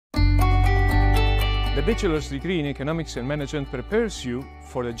The bachelor's degree in economics and management prepares you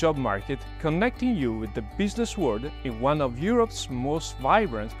for the job market, connecting you with the business world in one of Europe's most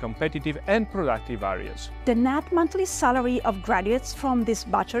vibrant, competitive and productive areas. The net monthly salary of graduates from this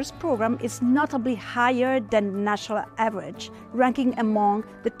bachelor's program is notably higher than the national average, ranking among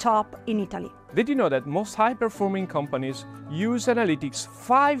the top in Italy. Did you know that most high-performing companies use analytics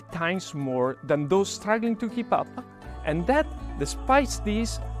 5 times more than those struggling to keep up? And that, despite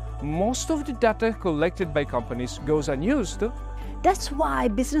this, most of the data collected by companies goes unused. That's why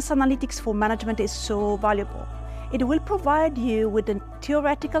business analytics for management is so valuable. It will provide you with the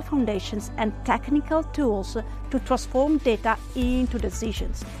theoretical foundations and technical tools to transform data into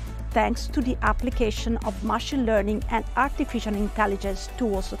decisions, thanks to the application of machine learning and artificial intelligence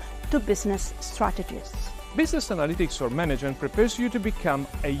tools to business strategies. Business analytics for management prepares you to become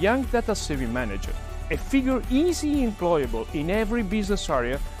a young data-savvy manager, a figure easily employable in every business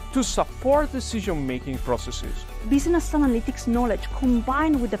area to support decision-making processes. Business analytics knowledge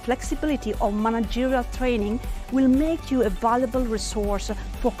combined with the flexibility of managerial training will make you a valuable resource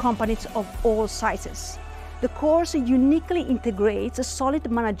for companies of all sizes. The course uniquely integrates solid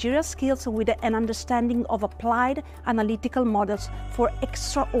managerial skills with an understanding of applied analytical models for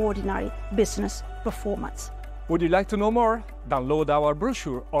extraordinary business performance. Would you like to know more? Download our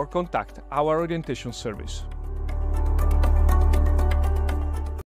brochure or contact our orientation service.